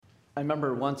I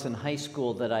remember once in high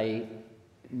school that I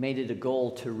made it a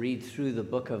goal to read through the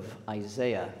book of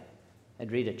Isaiah.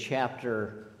 I'd read a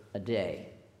chapter a day.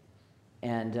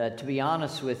 And to be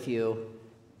honest with you,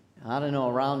 I don't know,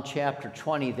 around chapter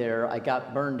 20 there, I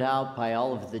got burned out by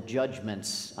all of the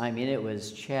judgments. I mean, it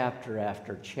was chapter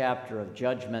after chapter of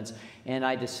judgments. And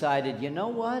I decided, you know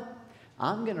what?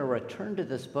 I'm going to return to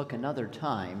this book another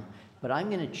time, but I'm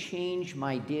going to change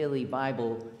my daily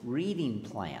Bible reading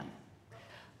plan.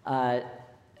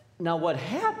 Now, what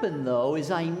happened, though,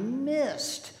 is I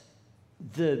missed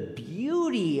the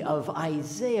beauty of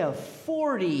Isaiah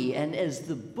 40, and as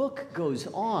the book goes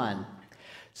on.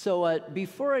 So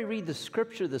before I read the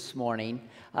scripture this morning,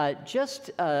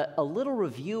 just a little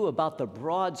review about the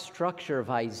broad structure of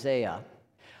Isaiah.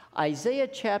 Isaiah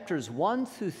chapters 1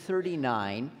 through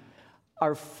 39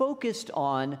 are focused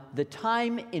on the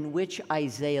time in which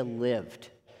Isaiah lived,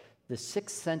 the 6th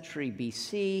century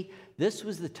BC. This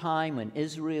was the time when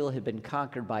Israel had been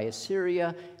conquered by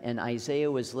Assyria, and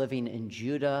Isaiah was living in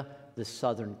Judah, the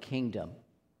southern kingdom.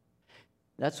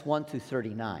 That's 1 through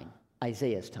 39,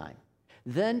 Isaiah's time.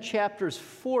 Then chapters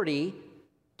 40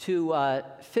 to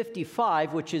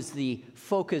 55, which is the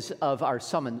focus of our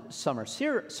summer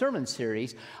sermon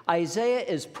series, Isaiah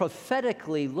is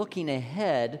prophetically looking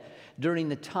ahead during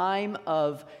the time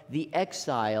of the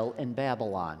exile in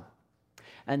Babylon.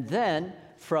 And then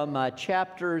from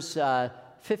chapters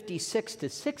 56 to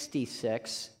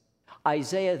 66,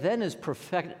 Isaiah then is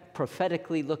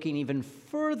prophetically looking even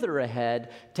further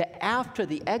ahead to after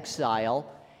the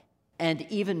exile and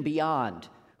even beyond,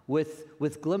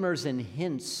 with glimmers and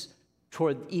hints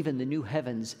toward even the new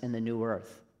heavens and the new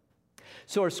earth.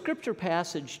 So our scripture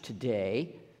passage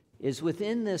today is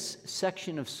within this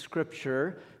section of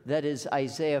scripture that is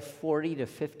Isaiah 40 to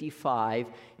 55,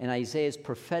 and Isaiah is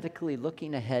prophetically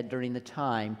looking ahead during the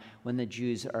time when the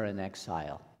Jews are in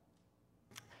exile.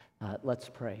 Let's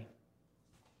pray.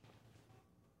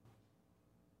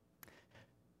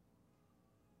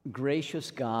 Gracious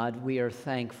God, we are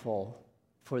thankful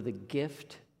for the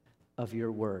gift of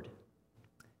your word.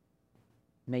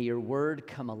 May your word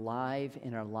come alive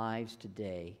in our lives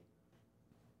today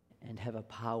and have a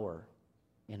power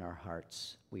in our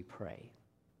hearts, we pray.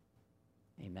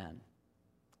 Amen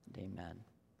and amen.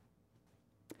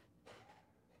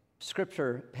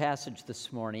 Scripture passage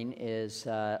this morning is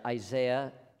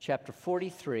Isaiah chapter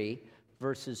 43,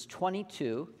 verses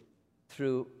 22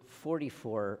 through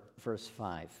 44, verse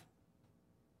 5.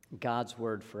 God's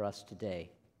word for us today.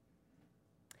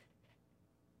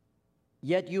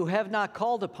 Yet you have not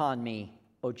called upon me,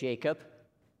 O Jacob.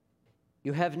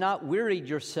 You have not wearied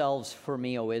yourselves for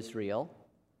me, O Israel.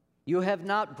 You have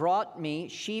not brought me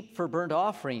sheep for burnt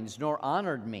offerings, nor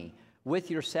honored me with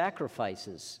your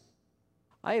sacrifices.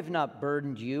 I have not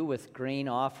burdened you with grain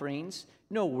offerings,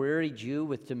 nor wearied you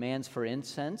with demands for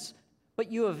incense,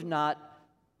 but you have not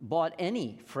bought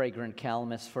any fragrant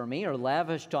calamus for me, or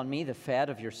lavished on me the fat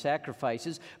of your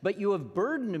sacrifices, but you have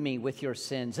burdened me with your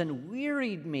sins and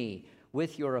wearied me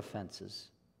with your offenses.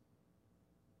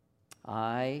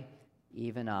 I,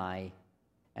 even I,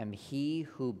 am he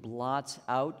who blots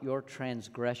out your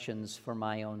transgressions for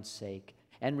my own sake,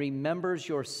 and remembers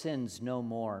your sins no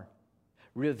more.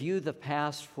 Review the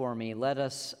past for me. Let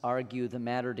us argue the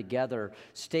matter together.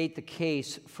 State the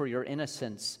case for your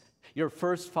innocence. Your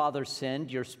first father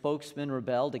sinned, your spokesman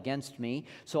rebelled against me,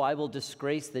 so I will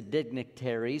disgrace the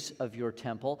dignitaries of your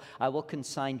temple. I will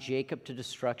consign Jacob to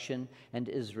destruction and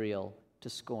Israel to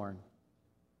scorn.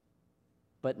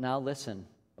 But now listen,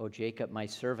 O Jacob, my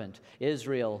servant,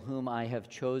 Israel, whom I have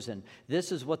chosen.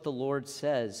 This is what the Lord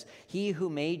says. He who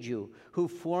made you, who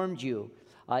formed you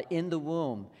in the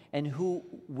womb, and who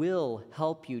will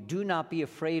help you. Do not be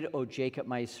afraid, O Jacob,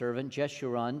 my servant,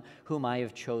 Jeshurun, whom I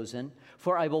have chosen.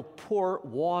 For I will pour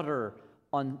water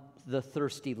on the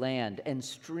thirsty land and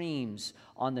streams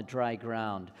on the dry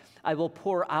ground. I will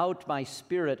pour out my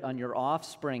spirit on your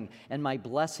offspring and my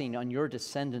blessing on your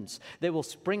descendants. They will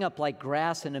spring up like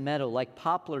grass in a meadow, like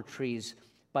poplar trees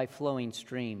by flowing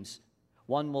streams.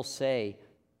 One will say,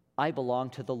 I belong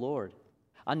to the Lord.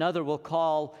 Another will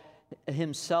call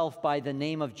himself by the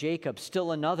name of Jacob.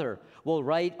 Still another will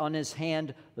write on his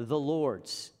hand, the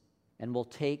Lord's, and will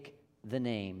take the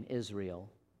name Israel.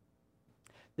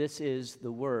 This is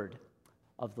the word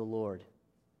of the Lord.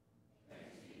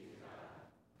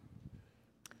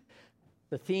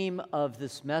 The theme of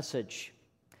this message,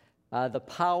 the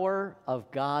power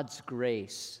of God's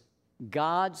grace.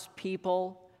 God's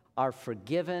people are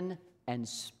forgiven and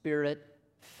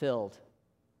spirit-filled.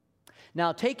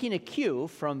 Now, taking a cue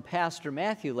from Pastor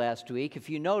Matthew last week, if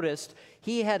you noticed,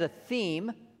 he had a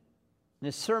theme in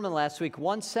his sermon last week,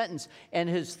 one sentence, and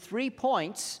his 3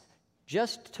 points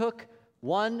just took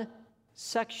one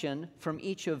section from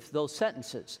each of those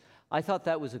sentences. I thought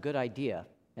that was a good idea,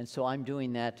 and so I'm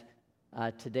doing that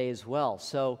today as well.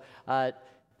 So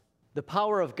the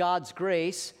power of God's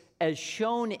grace as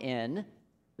shown in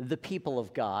the people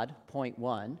of God, point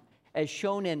 1, as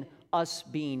shown in us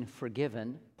being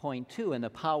forgiven, point 2, and the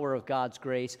power of God's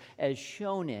grace as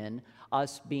shown in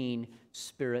us being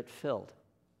Spirit-filled.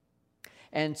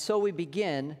 And so we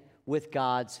begin with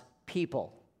God's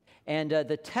people. And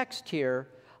the text here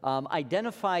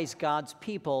identifies God's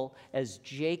people as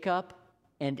Jacob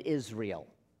and Israel.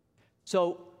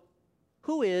 So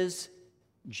who is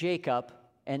Jacob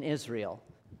and Israel?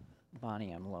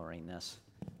 Bonnie, I'm lowering this.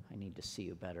 I need to see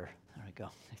you better. There we go.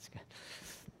 That's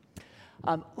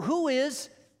good.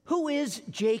 Who is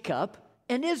Jacob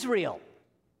and Israel?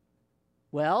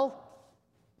 Well,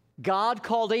 God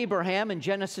called Abraham in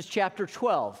Genesis chapter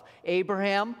 12.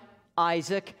 Abraham,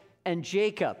 Isaac, and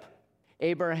Jacob.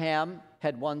 Abraham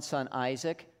had one son,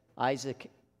 Isaac.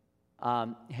 Isaac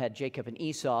had Jacob and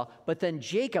Esau. But then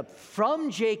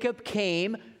from Jacob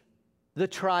came the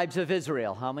tribes of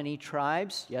Israel. How many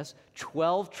tribes? Yes,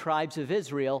 12 tribes of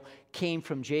Israel came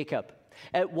from Jacob.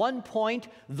 At one point,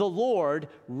 the Lord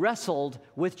wrestled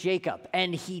with Jacob,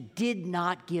 and he did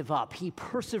not give up. He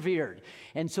persevered.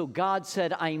 And so God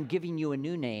said, I am giving you a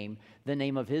new name, the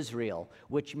name of Israel,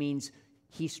 which means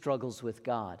he struggles with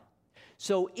God.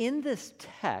 So in this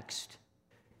text,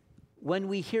 when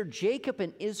we hear Jacob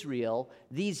and Israel,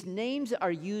 these names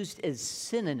are used as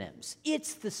synonyms.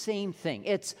 It's the same thing.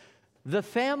 It's the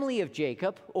family of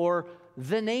Jacob or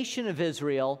the nation of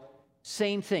Israel.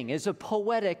 Same thing. It's a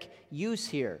poetic use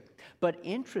here. But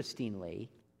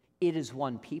interestingly, it is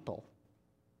one people.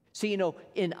 So,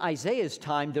 in Isaiah's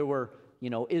time, there were,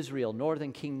 Israel,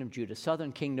 northern kingdom, Judah,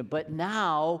 southern kingdom. But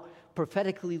now,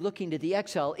 prophetically looking to the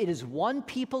exile, it is one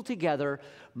people together,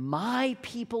 my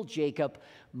people Jacob,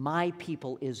 my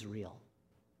people Israel.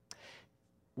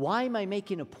 Why am I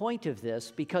making a point of this?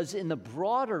 Because in the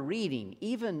broader reading,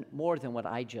 even more than what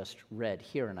I just read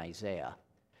here in Isaiah,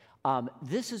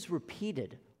 this is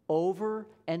repeated over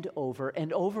and over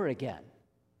and over again.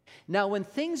 Now, when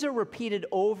things are repeated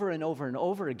over and over and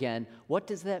over again, what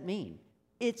does that mean?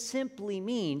 It simply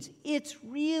means it's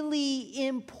really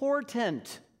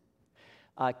important.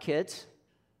 Kids,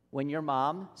 when your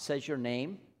mom says your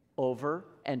name over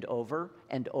and over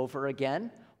and over again,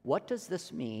 what does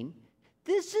this mean?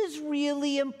 This is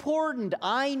really important.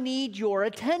 I need your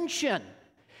attention.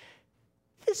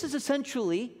 This is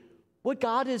essentially what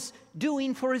God is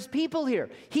doing for his people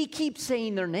here. He keeps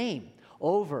saying their name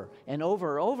over and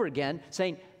over and over again,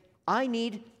 saying, I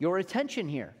need your attention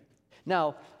here.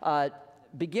 Now,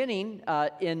 beginning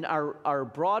in our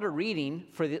broader reading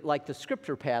for the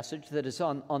scripture passage that is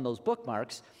on those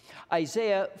bookmarks,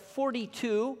 Isaiah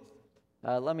 42,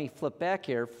 let me flip back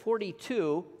here,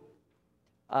 42,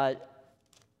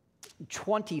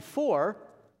 24,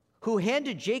 who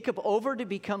handed Jacob over to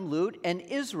become loot and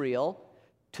Israel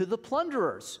to the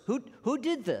plunderers. Who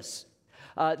did this?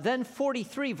 Then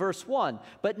 43, verse 1.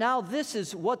 But now this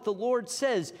is what the Lord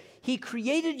says. He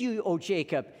created you, O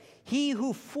Jacob. He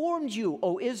who formed you,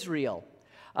 O Israel.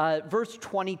 Verse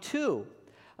 22,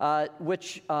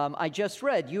 which I just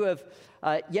read.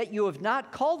 Yet you have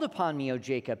not called upon me, O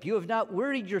Jacob. You have not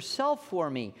worried yourself for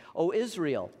me, O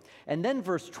Israel. And then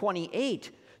verse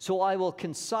 28. So I will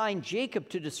consign Jacob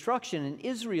to destruction and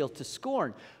Israel to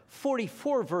scorn.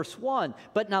 44, verse 1.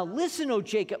 But now listen, O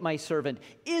Jacob, my servant,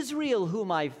 Israel,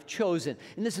 whom I've chosen.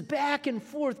 And this is back and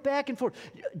forth,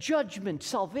 judgment,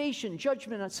 salvation,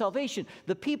 judgment on salvation,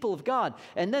 the people of God.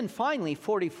 And then finally,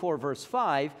 44, verse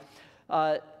 5,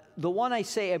 the one I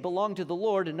say, I belong to the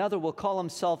Lord, another will call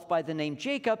himself by the name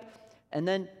Jacob, and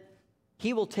then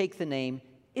he will take the name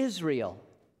Israel.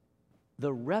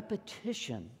 The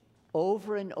repetition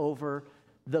over and over,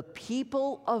 the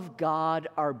people of God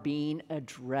are being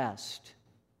addressed.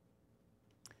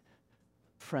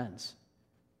 Friends,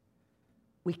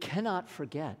 we cannot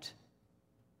forget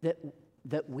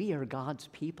that we are God's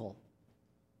people.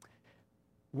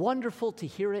 Wonderful to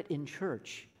hear it in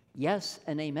church. Yes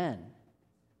and amen.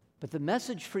 But the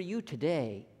message for you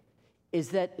today is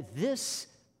that this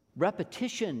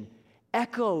repetition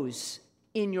echoes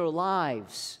in your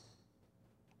lives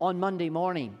on Monday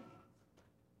morning,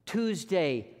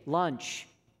 Tuesday lunch,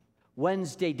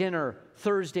 Wednesday dinner,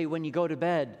 Thursday when you go to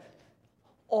bed.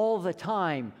 All the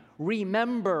time,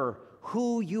 remember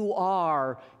who you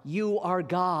are. You are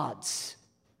God's.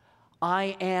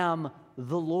 I am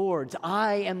the Lord's.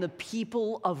 I am the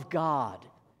people of God.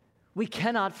 We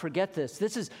cannot forget this.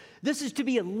 This is to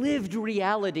be a lived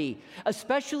reality,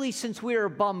 especially since we are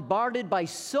bombarded by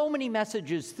so many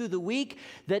messages through the week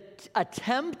that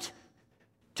attempt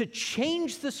to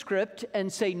change the script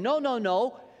and say, no, no,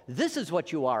 no, this is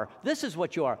what you are, this is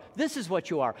what you are, this is what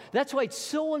you are. That's why it's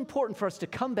so important for us to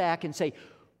come back and say,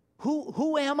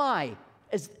 who am I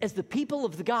as the people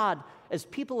of God, as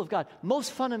people of God?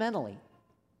 Most fundamentally,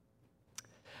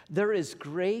 there is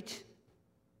great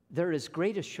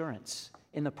assurance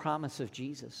in the promise of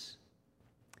Jesus.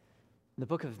 In the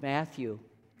book of Matthew,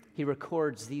 he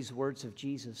records these words of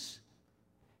Jesus.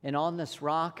 And on this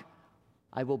rock,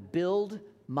 I will build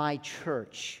my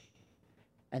church,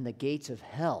 and the gates of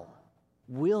hell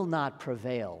will not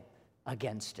prevail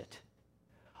against it.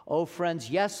 Oh, friends,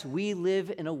 yes, we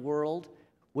live in a world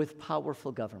with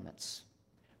powerful governments,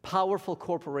 powerful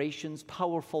corporations,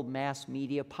 powerful mass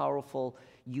media, powerful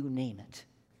you name it.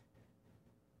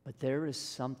 But there is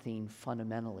something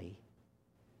fundamentally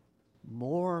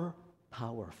more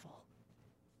powerful,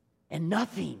 and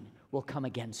nothing will come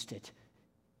against it.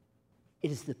 It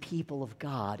is the people of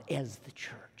God as the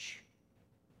church.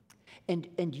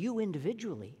 And you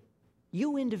individually, I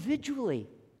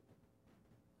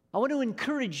want to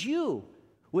encourage you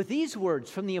with these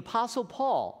words from the Apostle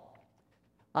Paul.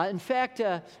 In fact,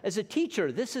 as a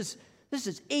teacher, this is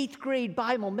 8th grade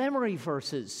Bible memory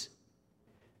verses.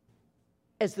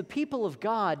 As the people of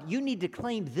God, you need to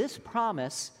claim this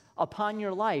promise upon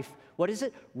your life. What is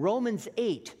it? Romans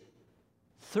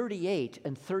 8:38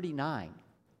 and 39.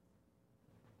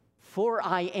 For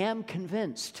I am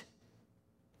convinced,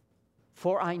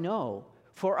 for I know,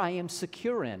 for I am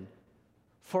secure in,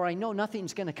 for I know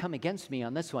nothing's going to come against me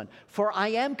on this one. For I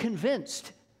am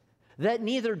convinced that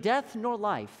neither death nor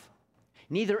life,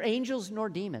 neither angels nor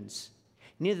demons,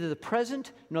 neither the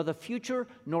present nor the future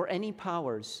nor any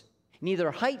powers, neither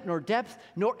height nor depth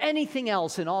nor anything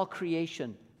else in all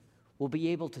creation will be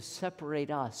able to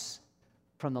separate us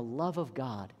from the love of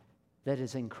God that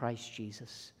is in Christ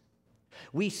Jesus.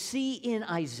 We see in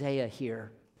Isaiah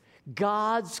here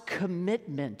God's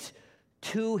commitment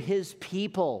to his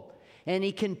people, and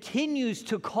he continues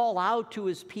to call out to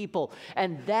his people,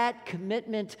 and that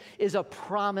commitment is a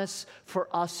promise for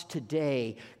us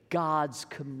today, God's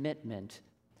commitment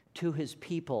to his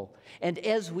people. And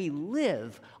as we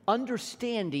live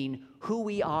understanding who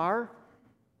we are,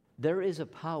 there is a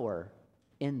power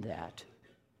in that.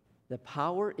 The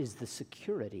power is the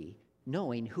security,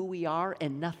 knowing who we are,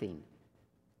 and nothing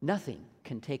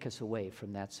can take us away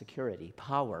from that security,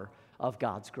 power of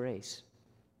God's grace.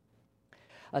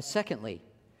 Secondly,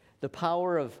 the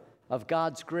power of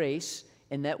God's grace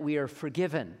in that we are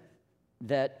forgiven,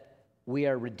 that we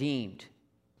are redeemed.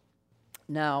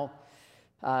 Now,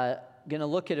 going to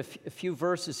look at a few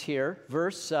verses here.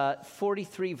 Verse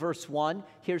 43, verse 1,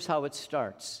 here's how it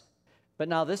starts. But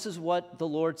now this is what the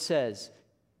Lord says.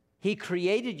 He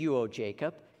created you, O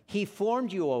Jacob. He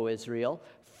formed you, O Israel.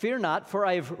 Fear not, for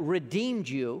I have redeemed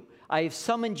you. I have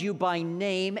summoned you by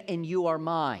name, and you are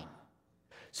mine.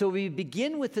 So we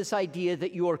begin with this idea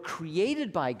that you are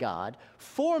created by God,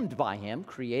 formed by him,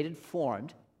 created,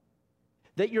 formed,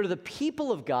 that you're the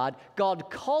people of God,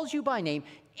 God calls you by name,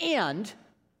 and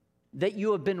that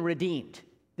you have been redeemed,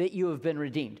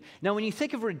 Now, when you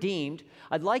think of redeemed,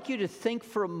 I'd like you to think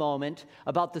for a moment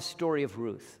about the story of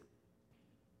Ruth.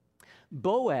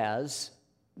 Boaz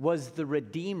was the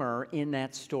redeemer in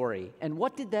that story. And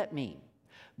what did that mean?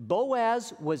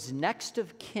 Boaz was next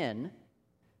of kin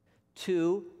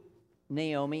to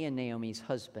Naomi and Naomi's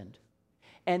husband.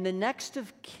 And the next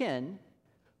of kin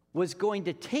was going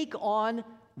to take on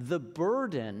the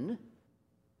burden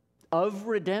of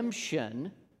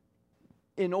redemption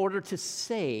in order to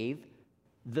save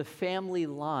the family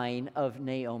line of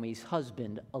Naomi's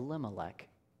husband, Elimelech.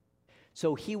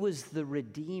 So he was the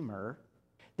redeemer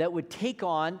that would take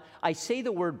on, I say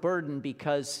the word burden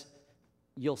because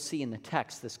you'll see in the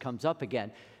text this comes up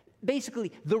again,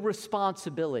 basically the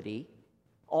responsibility,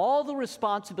 all the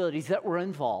responsibilities that were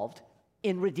involved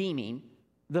in redeeming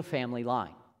the family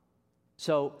line.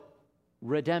 So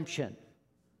redemption.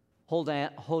 Hold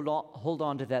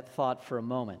on to that thought for a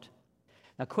moment.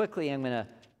 Now quickly I'm going to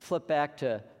flip back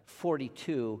to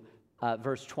 42,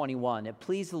 verse 21. It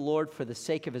pleased the Lord for the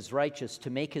sake of his righteous to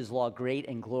make his law great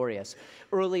and glorious.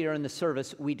 Earlier in the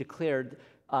service, we declared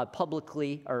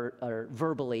publicly or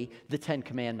verbally the Ten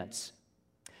Commandments.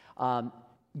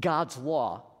 God's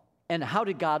law. And how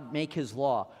did God make his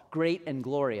law great and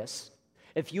glorious?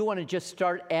 If you want to just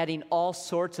start adding all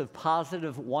sorts of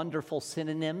positive, wonderful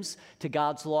synonyms to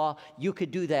God's law, you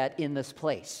could do that in this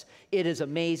place. It is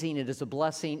amazing. It is a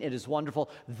blessing. It is wonderful.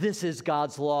 This is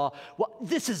God's law. Well,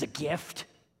 this is a gift.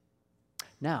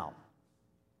 Now,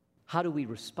 how do we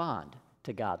respond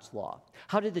to God's law?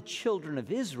 How did the children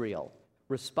of Israel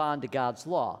respond to God's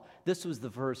law? This was the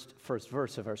first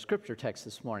verse of our scripture text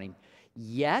this morning.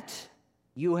 Yet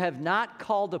you have not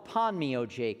called upon me, O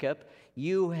Jacob.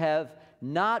 You have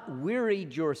not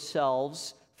wearied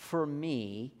yourselves for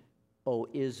me, O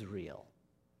Israel.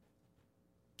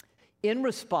 In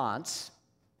response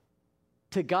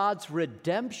to God's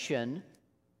redemption,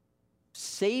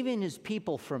 saving his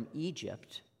people from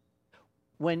Egypt,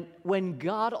 when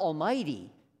God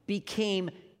Almighty became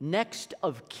next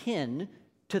of kin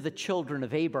to the children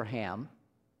of Abraham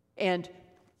and,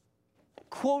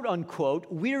 quote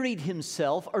unquote, wearied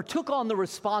himself or took on the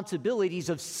responsibilities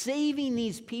of saving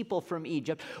these people from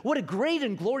Egypt, what a great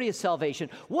and glorious salvation.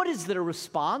 What is their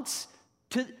response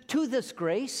to this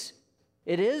grace?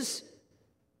 It is,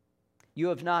 you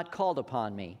have not called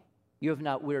upon me. You have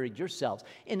not wearied yourselves.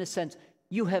 In a sense,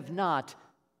 you have not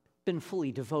been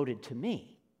fully devoted to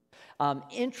me.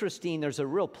 Interesting, there's a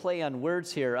real play on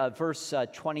words here. Verse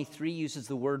 23 uses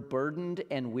the word burdened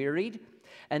and wearied.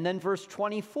 And then verse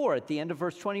 24, at the end of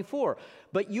verse 24,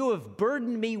 but you have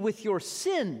burdened me with your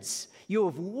sins. You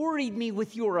have worried me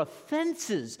with your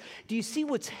offenses. Do you see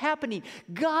what's happening?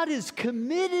 God has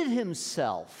committed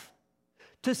himself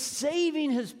to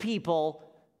saving his people,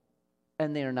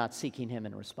 and they are not seeking him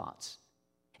in response.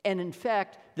 And in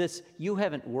fact, this, you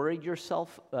haven't wearied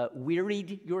yourself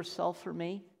for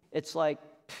me, it's like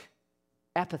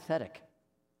apathetic.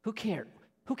 Who cares?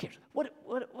 Who cares?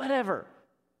 Whatever.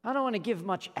 I don't want to give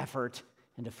much effort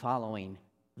into following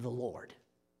the Lord.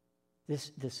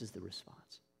 This is the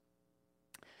response.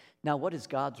 Now, what is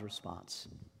God's response?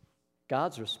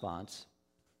 God's response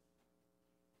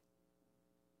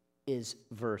is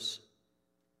verse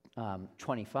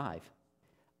 25.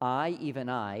 I, even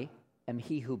I, am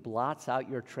he who blots out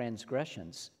your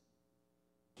transgressions.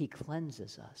 He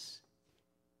cleanses us.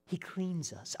 He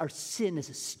cleans us. Our sin is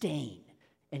a stain,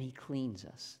 and he cleans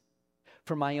us.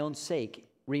 For my own sake,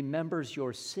 remembers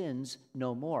your sins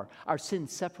no more. Our sin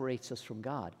separates us from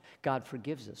God. God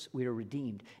forgives us. We are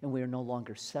redeemed, and we are no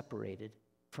longer separated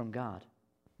from God.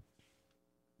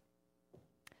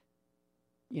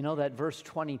 You know, that verse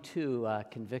 22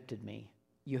 convicted me.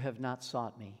 You have not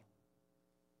sought me,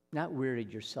 not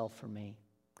wearied yourself for me.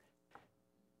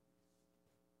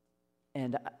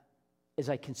 And as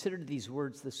I considered these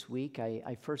words this week,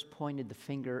 I first pointed the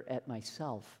finger at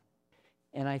myself.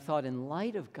 And I thought, in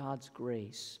light of God's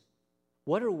grace,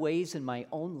 what are ways in my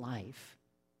own life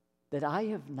that I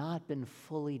have not been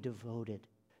fully devoted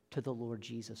to the Lord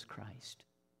Jesus Christ?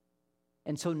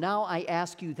 And so now I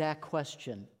ask you that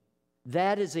question.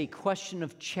 That is a question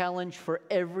of challenge for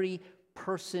every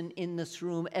person in this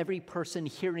room, every person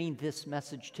hearing this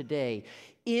message today.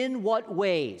 In what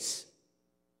ways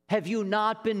have you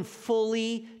not been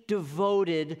fully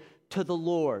devoted to the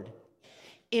Lord?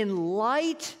 In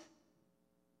light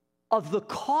of the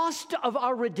cost of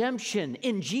our redemption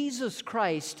in Jesus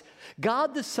Christ,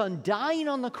 God the Son dying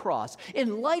on the cross,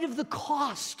 in light of the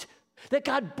cost that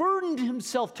God burdened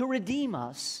himself to redeem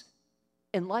us,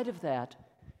 in light of that,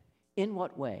 in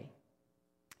what way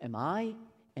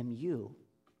am you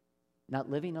not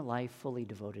living a life fully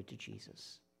devoted to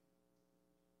Jesus?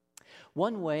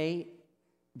 One way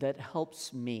that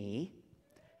helps me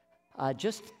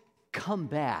just come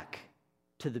back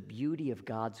to the beauty of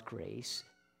God's grace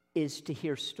is to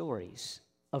hear stories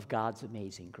of God's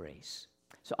amazing grace.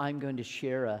 So I'm going to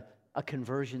share a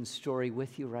conversion story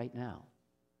with you right now.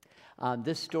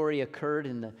 This story occurred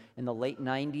in the late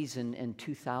 90s and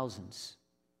 2000s.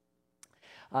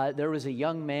 There was a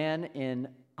young man in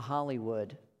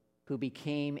Hollywood who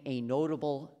became a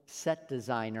notable set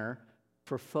designer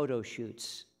for photo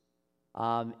shoots.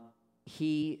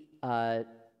 He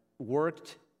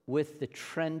worked with the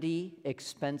trendy,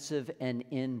 expensive, and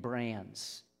in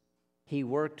brands. He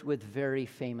worked with very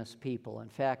famous people. In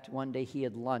fact, one day he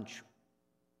had lunch.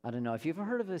 I don't know if you've ever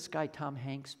heard of this guy, Tom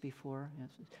Hanks, before?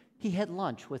 He had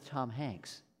lunch with Tom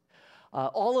Hanks.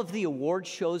 All of the award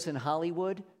shows in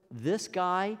Hollywood, this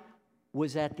guy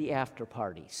was at the after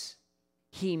parties.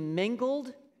 He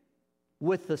mingled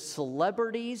with the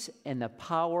celebrities and the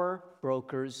power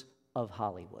brokers of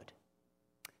Hollywood.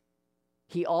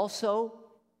 He also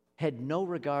had no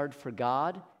regard for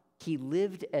God. He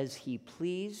lived as he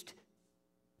pleased.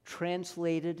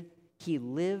 Translated, he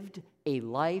lived a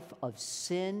life of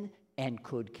sin and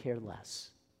could care less.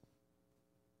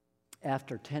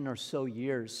 After 10 or so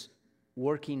years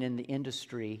working in the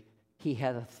industry, he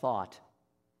had a thought.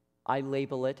 I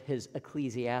label it his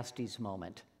Ecclesiastes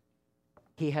moment.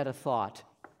 He had a thought.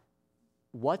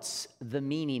 What's the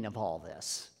meaning of all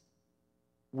this?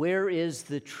 Where is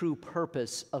the true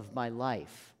purpose of my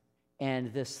life?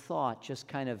 And this thought just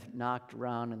kind of knocked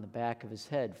around in the back of his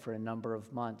head for a number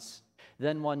of months.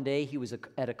 Then one day he was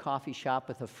at a coffee shop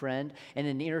with a friend, and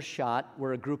in earshot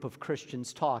were a group of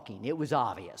Christians talking. It was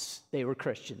obvious they were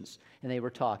Christians, and they were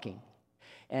talking.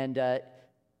 And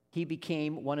he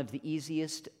became one of the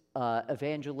easiest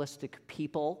evangelistic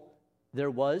people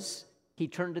there was. He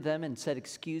turned to them and said,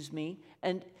 "Excuse me,"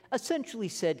 and essentially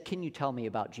said, "Can you tell me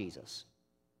about Jesus?"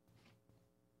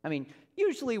 I mean,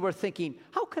 usually we're thinking,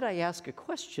 how could I ask a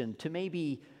question to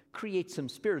maybe create some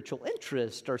spiritual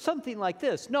interest or something like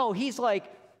this? No, he's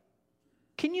like,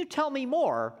 "Can you tell me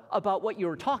more about what you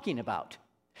were talking about?"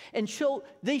 And so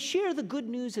they share the good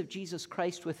news of Jesus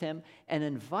Christ with him and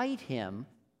invite him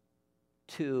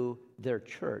to their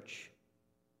church.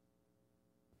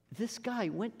 This guy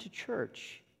went to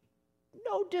church.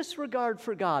 No disregard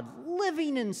for God,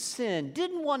 living in sin,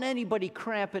 didn't want anybody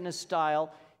cramping his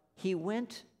style. He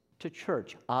went to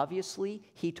church. Obviously,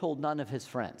 he told none of his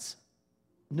friends.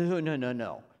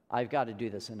 No. I've got to do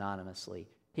this anonymously.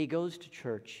 He goes to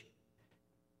church.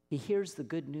 He hears the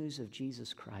good news of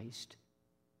Jesus Christ.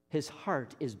 His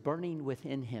heart is burning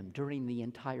within him during the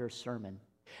entire sermon.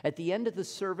 At the end of the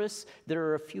service, there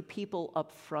are a few people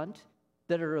up front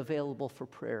that are available for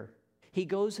prayer. He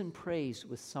goes and prays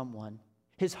with someone.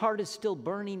 His heart is still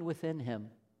burning within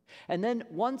him. And then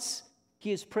once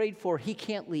he is prayed for, he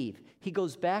can't leave. He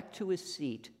goes back to his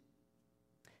seat.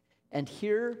 And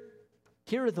here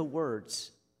are the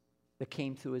words that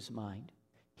came through his mind.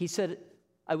 He said,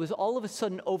 "I was all of a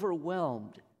sudden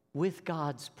overwhelmed with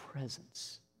God's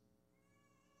presence.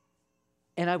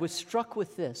 And I was struck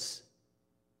with this.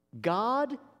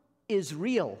 God is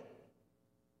real.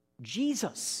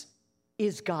 Jesus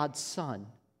is God's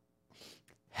Son.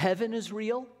 Heaven is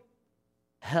real.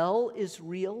 Hell is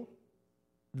real.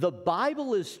 The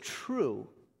Bible is true.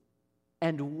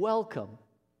 And welcome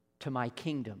to my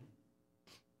kingdom."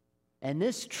 And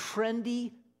this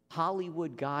trendy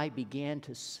Hollywood guy began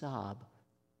to sob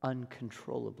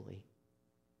uncontrollably.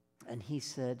 And he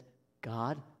said,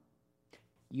 "God,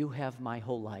 you have my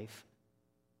whole life.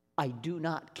 I do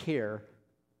not care.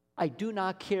 I do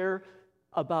not care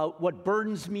about what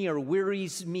burdens me or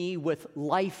wearies me with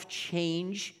life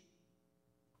change.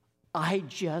 I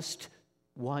just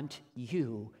want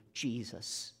you,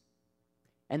 Jesus."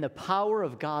 And the power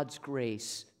of God's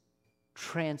grace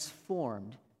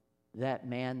transformed that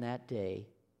man that day.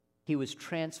 He was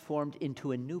transformed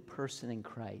into a new person in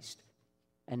Christ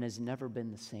and has never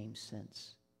been the same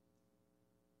since.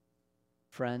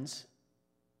 Friends,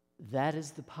 that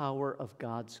is the power of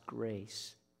God's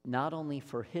grace, not only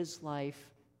for his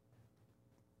life,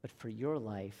 but for your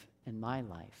life and my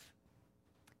life.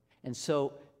 And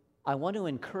so I want to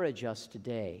encourage us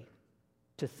today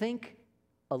to think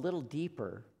a little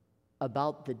deeper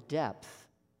about the depth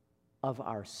of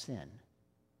our sin.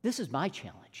 This is my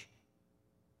challenge.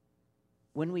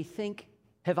 When we think,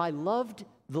 have I loved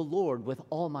the Lord with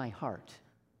all my heart?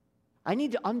 I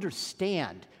need to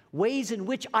understand ways in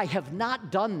which I have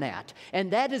not done that,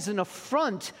 and that is an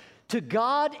affront to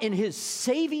God in his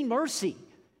saving mercy.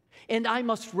 And I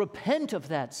must repent of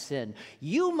that sin.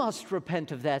 You must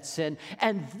repent of that sin.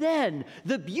 And then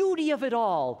the beauty of it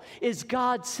all is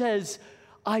God says,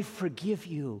 "I forgive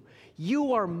you.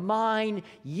 You are mine.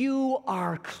 You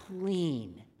are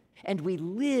clean." And we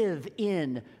live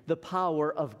in the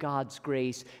power of God's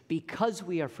grace because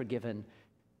we are forgiven,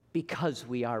 because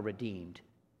we are redeemed.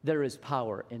 There is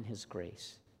power in his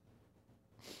grace.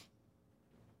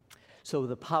 So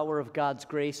the power of God's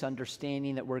grace,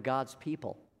 understanding that we're God's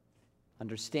people,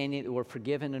 understanding that we're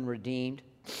forgiven and redeemed.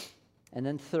 And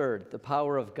then third, the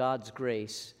power of God's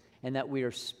grace and that we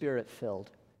are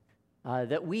spirit-filled,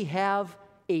 that we have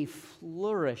a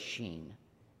flourishing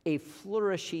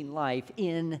life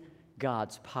in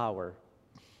God's power.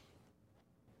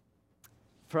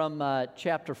 From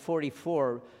chapter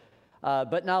 44,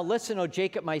 "But now listen, O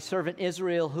Jacob, my servant,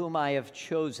 Israel, whom I have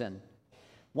chosen."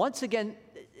 Once again,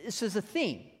 this is a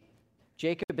theme.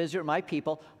 Jacob, Israel, my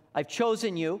people, I've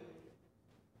chosen you.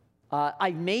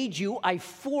 I made you. I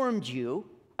formed you.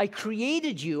 I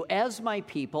created you as my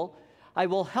people. I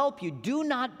will help you. Do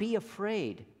not be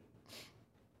afraid.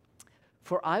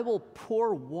 For I will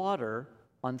pour water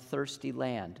on thirsty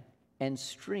land and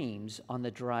streams on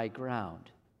the dry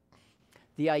ground.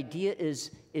 The idea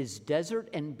is desert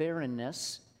and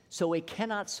barrenness, so it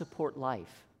cannot support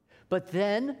life. But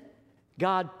then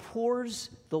God pours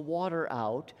the water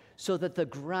out so that the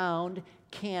ground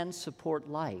can support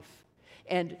life.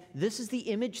 And this is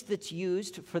the image that's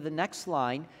used for the next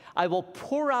line. "I will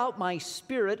pour out my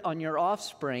spirit on your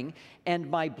offspring and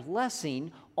my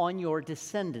blessing on your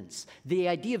descendants. The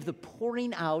idea of the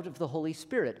pouring out of the Holy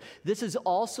Spirit. This is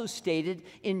also stated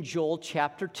in Joel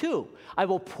chapter 2. I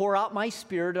will pour out my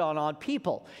Spirit on all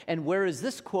people. And where is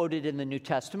this quoted in the New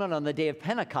Testament? On the day of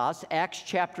Pentecost, Acts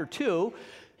chapter 2.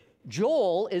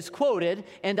 Joel is quoted,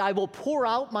 and I will pour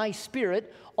out my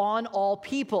Spirit on all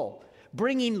people,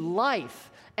 bringing life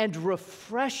and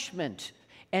refreshment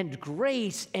and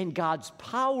grace and God's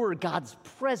power, God's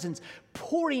presence,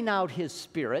 pouring out his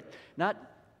Spirit, not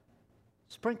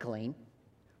sprinkling,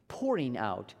 pouring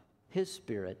out his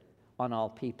Spirit on all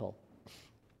people.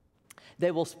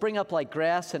 They will spring up like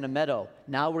grass in a meadow.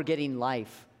 Now we're getting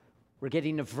life. We're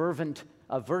getting a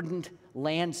verdant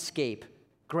landscape.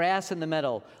 Grass in the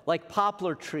meadow, like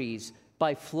poplar trees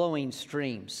by flowing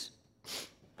streams.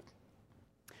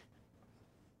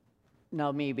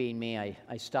 Now, me being me,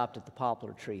 I stopped at the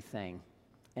poplar tree thing,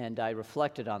 and I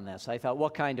reflected on this. I thought,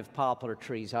 what kind of poplar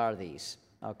trees are these?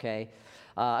 Okay?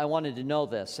 I wanted to know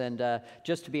this, and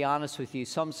just to be honest with you,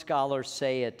 some scholars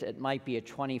say it might be a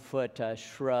 20-foot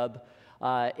shrub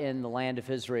in the land of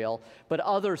Israel, but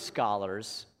other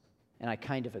scholars, and I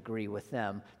kind of agree with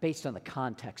them based on the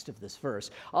context of this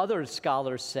verse, other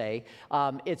scholars say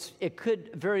it could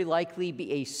very likely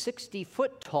be a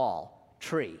 60-foot tall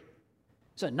tree.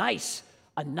 It's a nice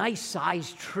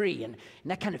sized tree, and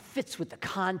that kind of fits with the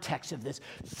context of this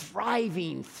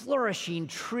thriving, flourishing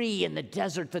tree in the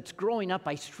desert that's growing up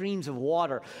by streams of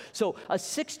water. So a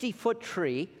 60-foot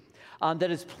tree that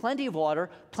has plenty of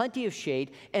water, plenty of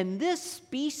shade, and this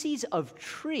species of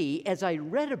tree, as I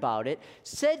read about it,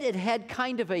 said it had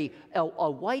kind of a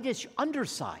whitish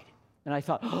underside. And I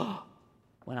thought, oh,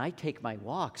 when I take my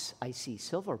walks, I see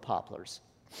silver poplars.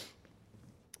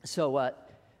 So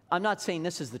I'm not saying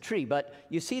this is the tree, but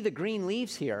you see the green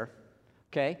leaves here,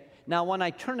 okay? Now, when I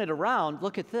turn it around,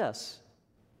 look at this,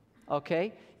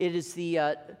 okay? It is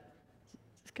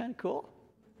it's kind of cool.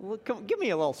 Look, give me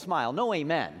a little smile. No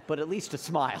amen, but at least a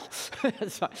smile.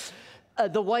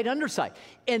 The white underside.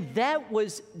 And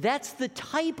that's the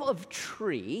type of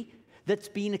tree that's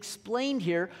being explained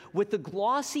here with the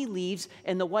glossy leaves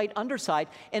and the white underside.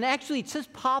 And actually, it says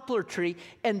poplar tree,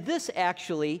 and this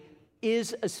actually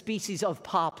is a species of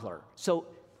poplar. So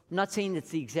I'm not saying it's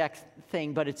the exact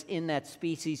thing, but it's in that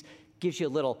species. Gives you a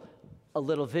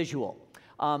little visual.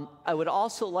 I would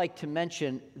also like to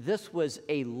mention this was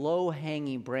a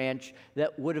low-hanging branch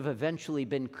that would have eventually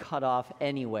been cut off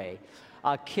anyway.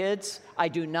 Kids, I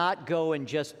do not go and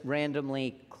just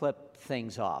randomly clip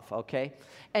things off, okay?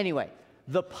 Anyway,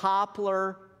 the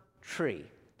poplar tree,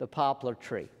 the poplar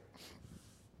tree.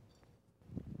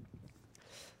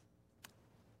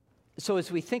 So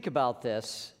as we think about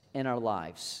this in our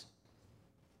lives,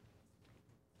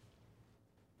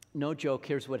 no joke,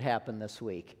 here's what happened this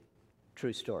week.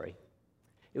 True story.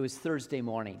 It was Thursday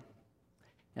morning,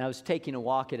 and I was taking a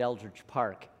walk at Eldridge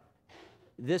Park.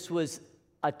 This was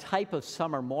a type of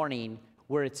summer morning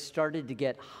where it started to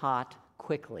get hot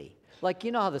quickly. Like,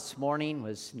 you know how this morning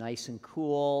was nice and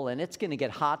cool, and it's going to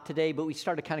get hot today, but we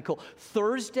started kind of cool.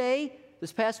 Thursday,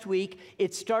 this past week,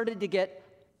 it started to get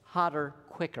hotter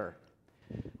quicker.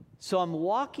 So I'm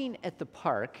walking at the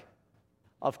park,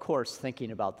 of course,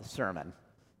 thinking about the sermon.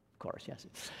 Of course, yes.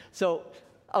 So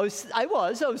I was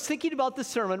thinking about the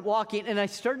sermon, walking, and I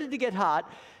started to get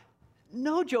hot.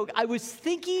 No joke, I was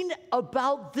thinking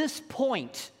about this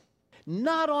point,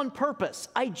 not on purpose.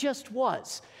 I just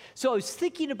was. So I was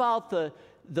thinking about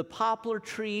the poplar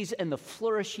trees and the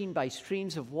flourishing by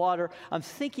streams of water. I'm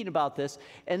thinking about this,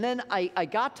 and then I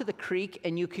got to the creek,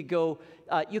 and you could go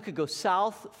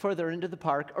south further into the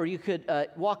park, or you could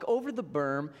walk over the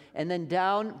berm and then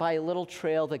down by a little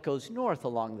trail that goes north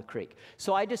along the creek.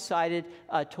 So I decided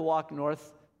to walk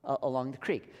north along the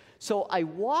creek. So I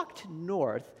walked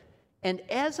north, and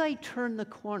as I turned the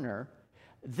corner,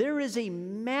 there is a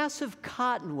massive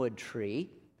cottonwood tree.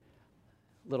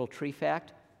 Little tree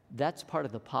fact, that's part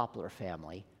of the poplar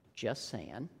family. Just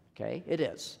saying, okay? It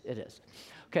is.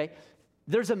 Okay?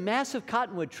 There's a massive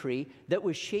cottonwood tree that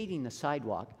was shading the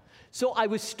sidewalk. So I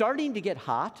was starting to get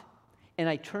hot, and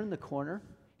I turned the corner,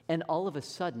 and all of a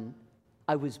sudden,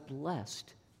 I was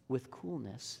blessed with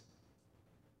coolness.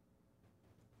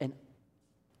 And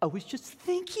I was just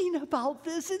thinking about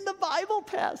this in the Bible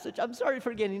passage. I'm sorry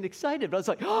for getting excited, but I was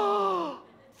like, oh,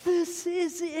 this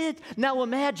is it. Now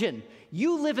imagine,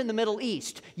 you live in the Middle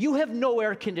East. You have no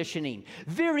air conditioning.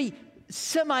 Very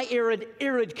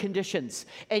arid conditions,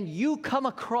 and you come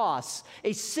across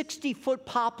a 60-foot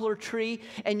poplar tree,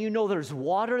 and you know there's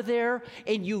water there,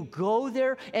 and you go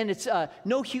there, and it's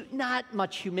not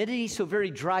much humidity, so very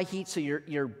dry heat, so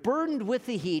you're burdened with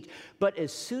the heat, but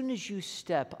as soon as you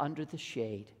step under the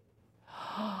shade,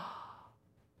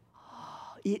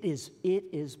 It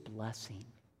is blessing.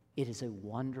 It is a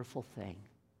wonderful thing.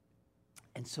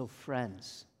 And so,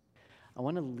 friends, I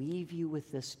want to leave you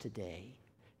with this today.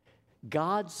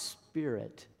 God's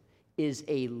Spirit is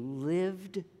a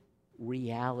lived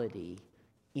reality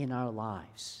in our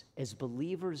lives. As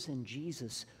believers in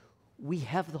Jesus, we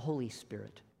have the Holy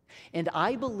Spirit. And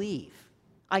I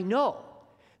know,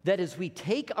 that as we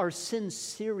take our sins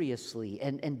seriously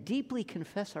and deeply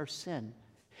confess our sin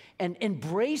and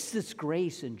embrace this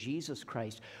grace in Jesus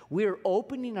Christ, we're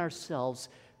opening ourselves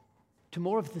to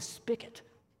more of the spigot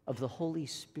of the Holy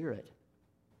Spirit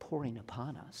pouring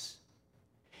upon us.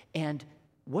 And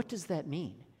what does that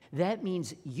mean? That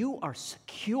means you are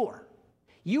secure.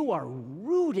 You are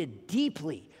rooted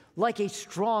deeply like a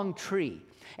strong tree.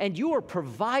 And you are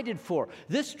provided for.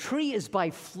 This tree is by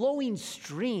flowing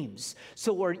streams.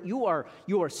 So you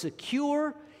are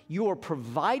secure, you are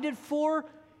provided for,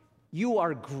 you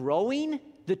are growing.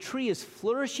 The tree is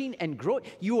flourishing and growing.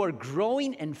 You are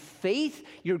growing in faith,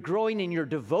 you're growing in your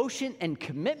devotion and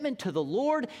commitment to the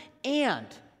Lord, and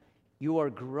you are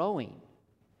growing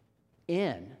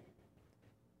in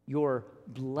your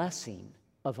blessing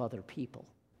of other people.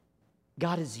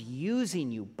 God is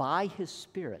using you by His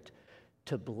Spirit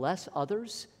to bless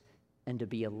others and to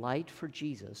be a light for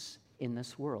Jesus in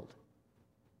this world.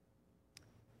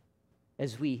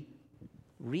 As we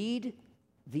read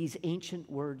these ancient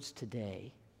words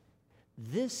today,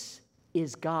 this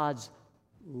is God's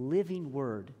living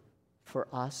word for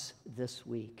us this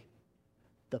week.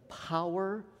 The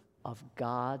power of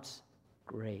God's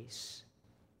grace.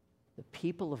 The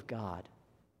people of God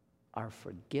are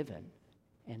forgiven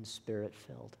and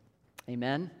Spirit-filled.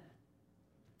 Amen.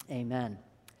 Amen.